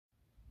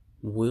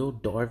will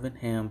Darvin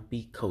Ham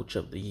be Coach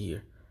of the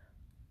Year?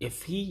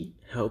 If he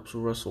helps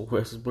Russell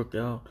Westbrook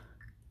out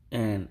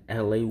and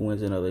LA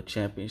wins another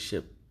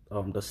championship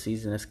the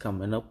season that's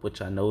coming up,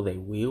 which I know they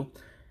will,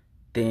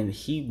 then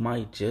he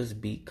might just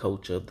be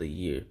Coach of the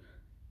Year.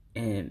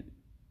 And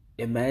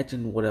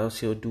imagine what else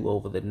he'll do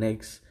over the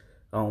next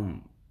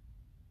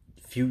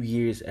few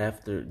years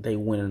after they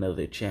win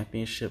another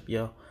championship,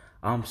 yo.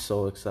 I'm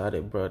so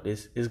excited, bro.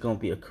 This is gonna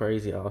be a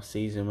crazy off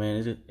season,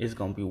 man. It's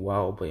gonna be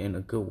wild, but in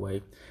a good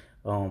way.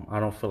 I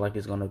don't feel like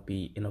it's gonna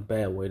be in a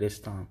bad way this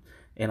time.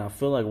 And I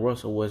feel like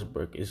Russell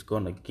Westbrook is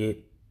gonna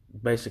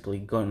basically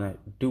gonna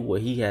do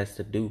what he has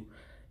to do,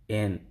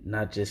 and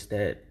not just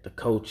that. The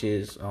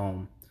coaches,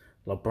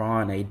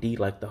 LeBron, AD,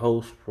 like the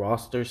whole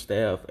roster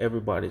staff,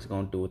 everybody's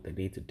gonna do what they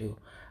need to do.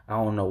 I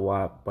don't know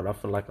why, but I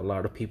feel like a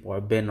lot of people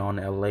are betting on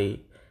LA,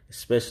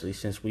 especially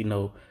since we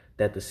know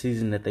that the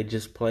season that they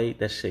just played,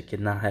 that shit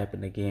cannot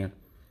happen again.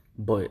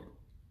 But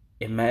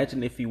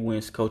imagine if he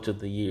wins Coach of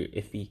the Year,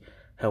 if he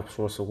helps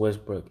Russell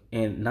Westbrook,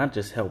 and not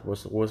just help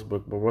Russell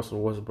Westbrook, but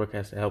Russell Westbrook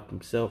has to help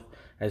himself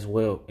as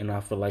well, and I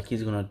feel like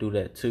he's gonna do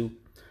that too.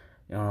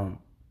 Um,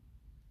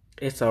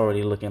 it's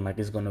already looking like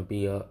it's gonna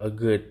be a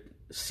good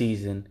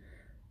season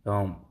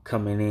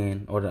coming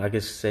in, or I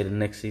guess say the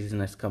next season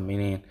that's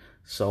coming in.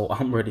 So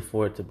I'm ready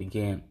for it to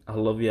begin. I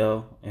love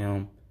y'all,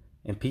 and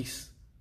peace.